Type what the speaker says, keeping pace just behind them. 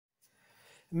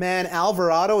Man,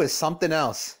 Alvarado is something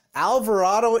else.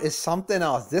 Alvarado is something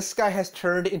else. This guy has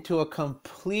turned into a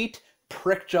complete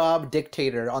prick job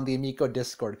dictator on the Amico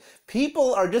Discord.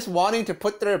 People are just wanting to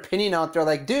put their opinion out there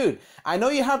like, dude, I know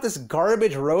you have this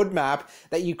garbage roadmap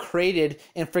that you created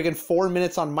in friggin' 4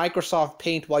 minutes on Microsoft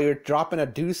Paint while you're dropping a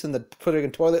deuce in the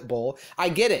friggin' toilet bowl. I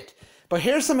get it. But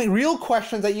here's some real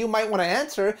questions that you might want to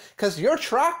answer, because your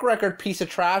track record, piece of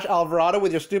trash, Alvarado,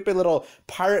 with your stupid little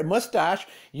pirate mustache,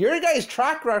 your guy's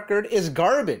track record is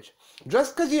garbage.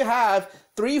 Just because you have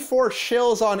 3-4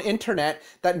 shills on internet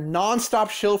that non-stop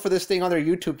shill for this thing on their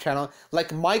YouTube channel,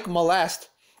 like Mike Molest,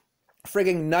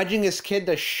 friggin' nudging his kid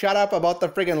to shut up about the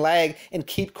friggin' lag and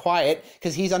keep quiet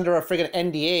because he's under a friggin'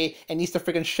 NDA and needs to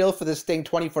friggin' shill for this thing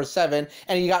 24/7.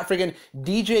 And you got friggin'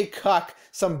 DJ Cuck,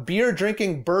 some beer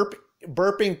drinking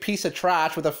burping piece of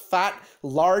trash with a fat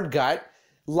lard gut,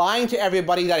 lying to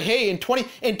everybody that, hey, in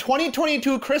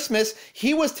 2022 Christmas,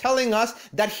 he was telling us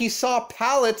that he saw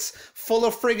pallets full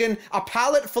of a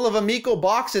pallet full of Amico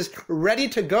boxes ready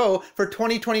to go for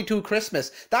 2022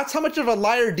 Christmas. That's how much of a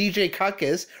liar DJ Cuck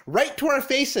is, right to our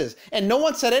faces. And no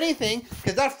one said anything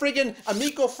because that friggin'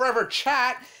 Amico Forever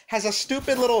chat has a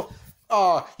stupid little,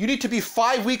 you need to be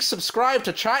 5 weeks subscribed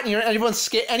to chat, and everyone's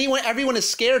scared. Everyone is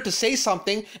scared to say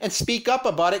something and speak up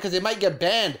about it because they might get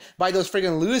banned by those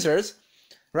friggin' losers,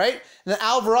 right? And then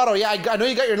Alvarado, yeah, I know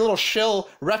you got your little shill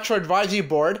retro advisory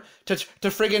board to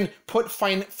friggin' put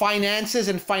finances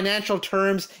and financial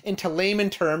terms into layman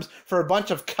terms for a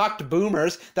bunch of cucked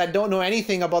boomers that don't know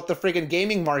anything about the friggin'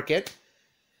 gaming market.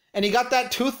 And you got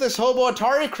that toothless hobo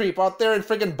Atari creep out there in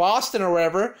friggin' Boston or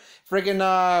wherever,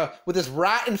 friggin' with his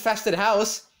rat-infested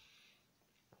house,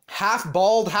 half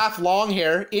bald, half long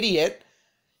hair, idiot.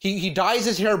 He dyes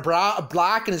his hair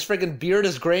black and his friggin' beard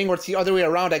is graying, or it's the other way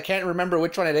around. I can't remember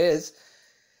which one it is.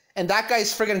 And that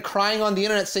guy's friggin' crying on the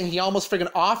internet saying he almost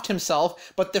friggin' offed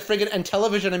himself, but the friggin'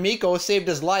 Intellivision Amico saved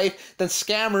his life. Then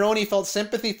Scammeroni felt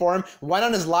sympathy for him, went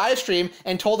on his live stream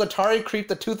and told Atari Creep,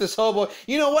 the toothless hobo,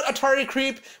 you know what, Atari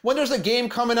Creep, when there's a game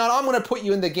coming out, I'm gonna put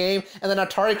you in the game. And then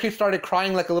Atari Creep started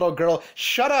crying like a little girl.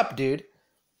 Shut up, dude.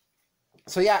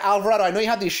 So yeah, Alvarado, I know you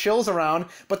have these shills around,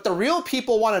 but the real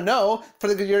people want to know,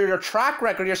 for your track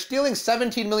record, you're stealing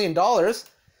 $17 million.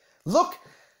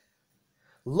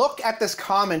 Look at this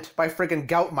comment by friggin'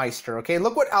 Goutmeister, okay?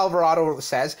 Look what Alvarado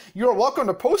says. You're welcome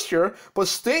to post here, but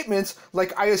statements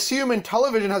like, I assume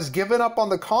Intellivision has given up on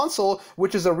the console,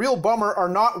 which is a real bummer, are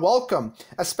not welcome,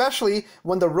 especially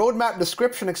when the roadmap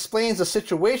description explains the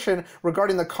situation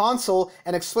regarding the console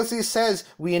and explicitly says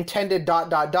we intended ...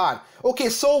 Okay,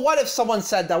 so what if someone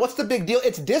said that? What's the big deal?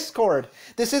 It's Discord.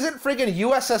 This isn't friggin'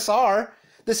 USSR.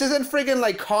 This isn't friggin'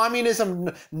 like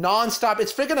communism nonstop.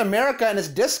 It's friggin' America and it's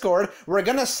Discord. We're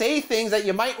gonna say things that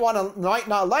you might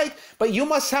not like, but you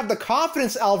must have the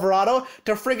confidence, Alvarado,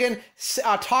 to friggin'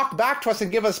 talk back to us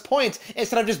and give us points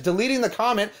instead of just deleting the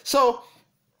comment. So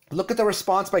look at the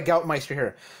response by Goutmeister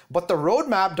here. But the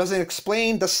roadmap doesn't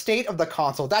explain the state of the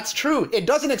console. That's true. It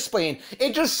doesn't explain.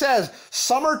 It just says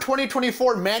summer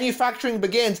 2024 manufacturing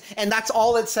begins, and that's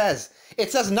all it says. It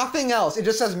says nothing else. It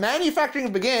just says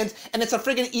manufacturing begins, and it's a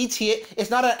friggin' ETA. It's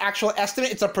not an actual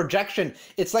estimate. It's a projection.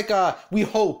 It's like a we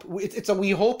hope. It's a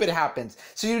we hope it happens.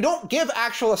 So you don't give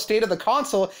actual state of the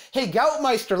console. Hey,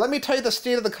 Goutmeister, let me tell you the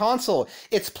state of the console.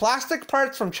 It's plastic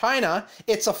parts from China.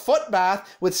 It's a foot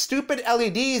bath with stupid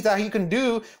LEDs that you can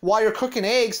do while you're cooking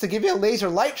eggs to give you a laser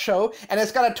light show, and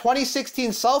it's got a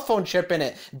 2016 cell phone chip in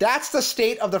it. That's the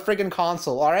state of the friggin'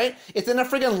 console, all right? It's in a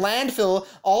friggin' landfill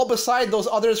all beside those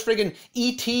others friggin'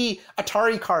 ET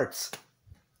Atari carts.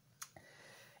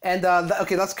 And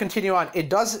okay, let's continue on. It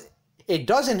does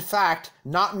in fact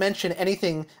not mention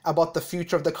anything about the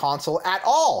future of the console at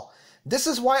all. This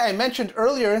is why I mentioned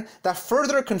earlier that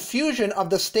further confusion of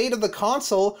the state of the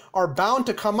console are bound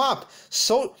to come up.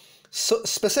 So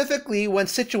specifically when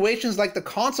situations like the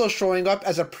console showing up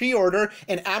as a pre-order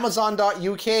in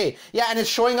Amazon.uk. Yeah, and it's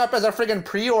showing up as a friggin'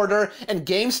 pre-order in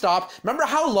GameStop. Remember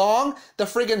how long the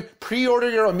friggin' pre-order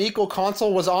your Amico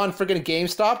console was on friggin'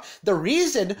 GameStop? The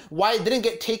reason why it didn't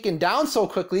get taken down so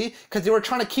quickly, because they were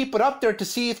trying to keep it up there to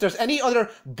see if there's any other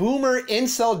boomer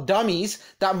incel dummies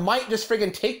that might just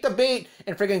friggin' take the bait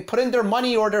and friggin' put in their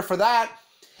money order for that.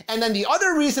 And then the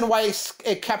other reason why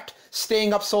it kept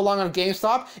staying up so long on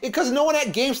GameStop is because no one at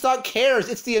GameStop cares.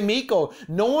 It's the Amico.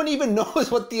 No one even knows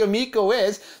what the Amico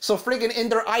is. So friggin' in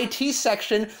their IT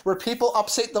section where people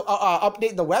update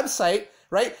the website,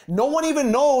 right? No one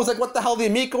even knows like what the hell the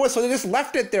Amico is. So they just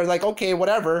left it there like, okay,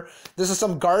 whatever. This is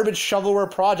some garbage shovelware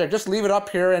project. Just leave it up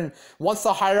here. And once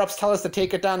the higher ups tell us to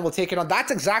take it down, we'll take it on.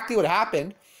 That's exactly what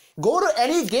happened. Go to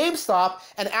any GameStop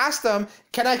and ask them,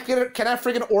 can I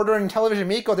friggin' order an Intellivision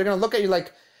Amico? They're gonna look at you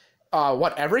like,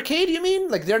 what, Evercade, you mean?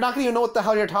 Like, they're not gonna even know what the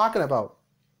hell you're talking about.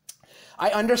 I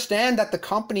understand that the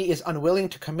company is unwilling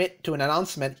to commit to an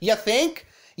announcement. You think?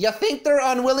 You think they're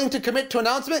unwilling to commit to an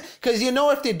announcement? Because you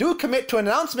know if they do commit to an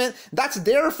announcement, that's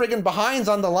their friggin' behinds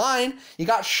on the line. You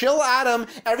got Shill Adam.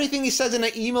 Everything he says in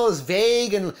an email is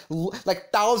vague, and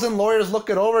like 1,000 lawyers look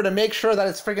it over to make sure that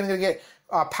it's friggin' gonna get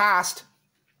passed.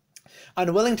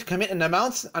 Unwilling to commit an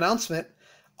announcement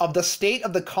of the state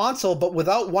of the console, but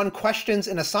without one, questions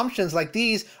and assumptions like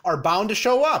these are bound to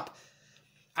show up.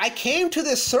 I came to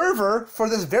this server for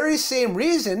this very same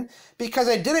reason, because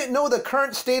I didn't know the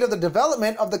current state of the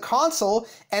development of the console,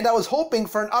 and I was hoping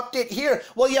for an update here.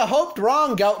 Well, you hoped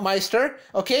wrong, Goutmeister,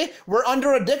 okay? We're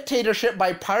under a dictatorship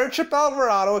by Pirate Ship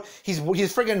Alvarado. He's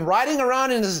friggin' riding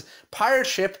around in his pirate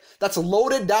ship that's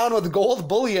loaded down with gold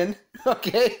bullion,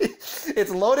 okay? It's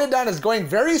loaded down, it's going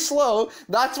very slow.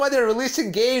 That's why they're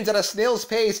releasing games at a snail's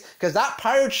pace, because that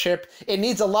pirate ship, it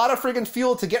needs a lot of friggin'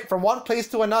 fuel to get from one place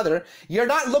to another. You're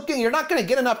not gonna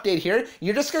get an update here.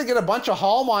 You're just gonna get a bunch of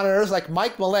hall monitors like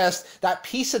Mike Molest, that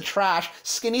piece of trash,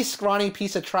 skinny, scrawny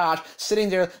piece of trash, sitting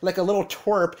there like a little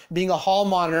twerp, being a hall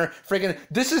monitor, friggin',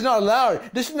 this is not allowed,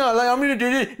 this is not allowed, I'm gonna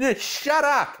do this. Shut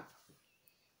up!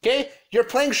 Okay? You're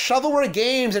playing shovelware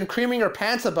games and creaming your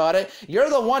pants about it. You're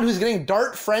the one who's getting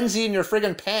dart frenzy in your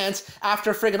friggin' pants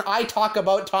after friggin' I talk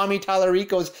about Tommy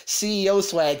Tallarico's CEO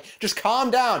swag. Just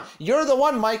calm down. You're the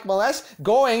one, Mike Molest,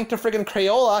 going to friggin'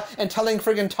 Crayola and telling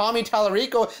friggin' Tommy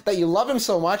Tallarico that you love him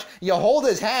so much. You hold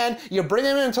his hand, you bring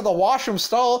him into the washroom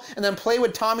stall, and then play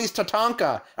with Tommy's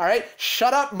Tatanka. Alright?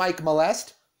 Shut up, Mike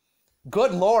Molest.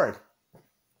 Good Lord.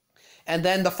 And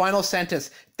then the final sentence.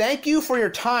 Thank you for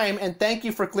your time, and thank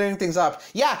you for clearing things up.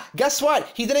 Yeah, guess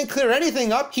what? He didn't clear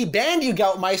anything up. He banned you,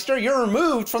 Goutmeister. You're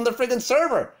removed from the friggin'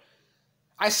 server.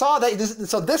 I saw that.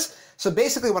 So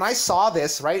basically, when I saw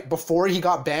this, right, before he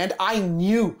got banned, I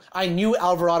knew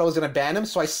Alvarado was going to ban him,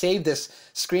 so I saved this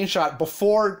screenshot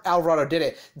before Alvarado did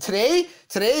it.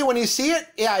 Today, when you see it,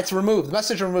 yeah, it's removed. The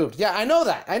message removed. Yeah, I know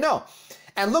that. I know.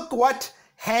 And look what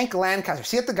Hank Lancaster.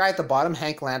 See the guy at the bottom,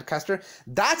 Hank Lancaster?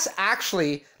 That's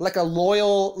actually like a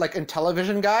loyal, like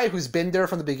Intellivision guy who's been there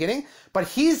from the beginning, but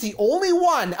he's the only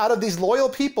one out of these loyal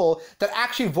people that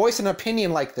actually voice an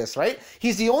opinion like this, right?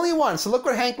 He's the only one. So look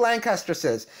what Hank Lancaster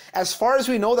says. As far as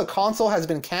we know, the console has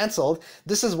been canceled.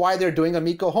 This is why they're doing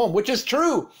Amico Home, which is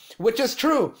true. Which is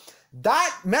true.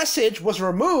 That message was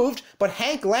removed, but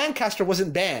Hank Lancaster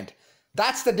wasn't banned.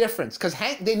 That's the difference, because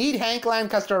they need Hank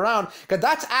Lancaster around, because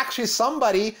that's actually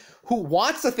somebody who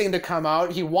wants the thing to come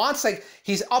out. He wants, like,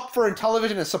 he's up for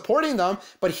Intellivision and supporting them,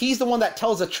 but he's the one that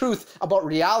tells the truth about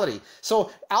reality. So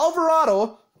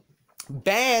Alvarado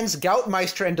bans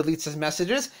Goutmeister and deletes his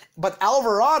messages, but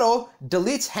Alvarado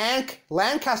deletes Hank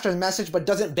Lancaster's message but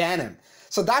doesn't ban him.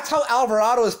 So that's how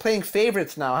Alvarado is playing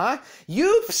favorites now, huh?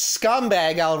 You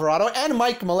scumbag, Alvarado, and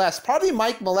Mike Molest. Probably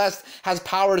Mike Molest has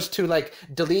powers to, like,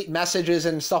 delete messages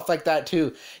and stuff like that,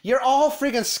 too. You're all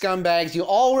freaking scumbags. You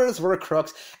always were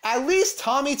crooks. At least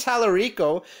Tommy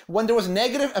Tallarico, when there was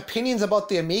negative opinions about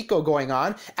the Amico going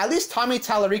on, at least Tommy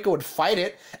Tallarico would fight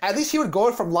it. At least he would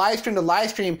go from live stream to live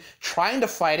stream trying to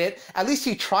fight it. At least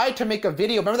he tried to make a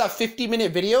video. Remember that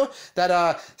 50-minute video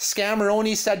that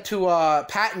Scammeroni said to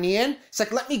Pat and Ian? It's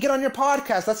like, let me get on your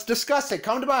podcast. Let's discuss it.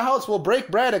 Come to my house. We'll break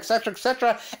bread, etc.,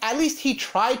 etc. At least he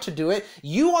tried to do it.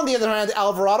 You, on the other hand,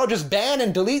 Alvarado, just ban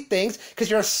and delete things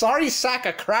because you're a sorry sack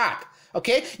of crap.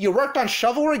 Okay? You worked on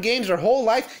shovelware games your whole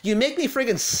life. You make me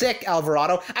friggin' sick,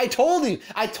 Alvarado. I told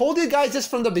you guys this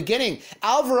from the beginning.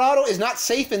 Alvarado is not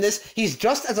safe in this. He's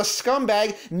just as a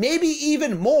scumbag, maybe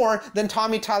even more than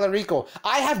Tommy Tallarico.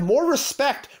 I have more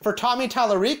respect for Tommy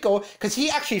Tallarico because he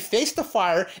actually faced the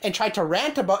fire and tried to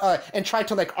rant about, and tried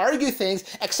to, like, argue things,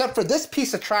 except for this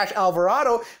piece of trash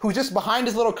Alvarado, who's just behind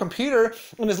his little computer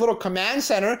in his little command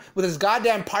center with his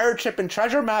goddamn pirate ship and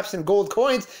treasure maps and gold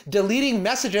coins, deleting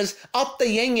messages up the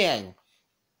yin-yang.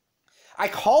 I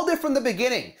called it from the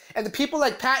beginning. And the people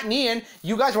like Pat and Ian,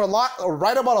 you guys were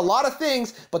right about a lot of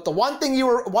things, but the one thing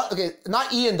okay,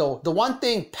 not Ian though, the one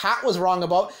thing Pat was wrong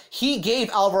about, he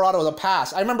gave Alvarado the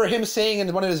pass. I remember him saying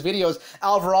in one of his videos,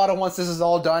 Alvarado, once this is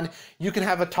all done, you can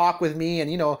have a talk with me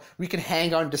and, you know, we can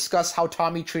hang out and discuss how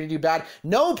Tommy treated you bad.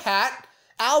 No, Pat.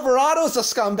 Alvarado's a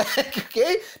scumbag,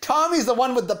 okay? Tommy's the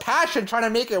one with the passion trying to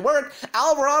make it work.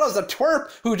 Alvarado's a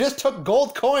twerp who just took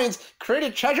gold coins,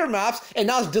 created treasure maps, and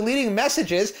now is deleting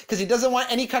messages because he doesn't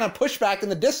want any kind of pushback in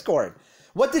the Discord.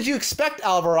 What did you expect,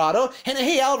 Alvarado? And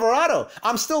hey, Alvarado,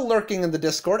 I'm still lurking in the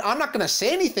Discord. I'm not going to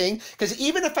say anything because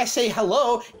even if I say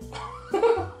hello...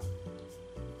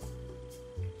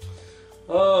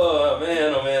 Oh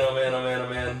man, oh man, oh man, oh man, oh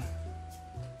man.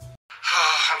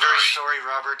 I'm very sorry,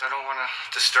 Robert. I don't want to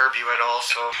disturb you at all,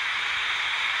 so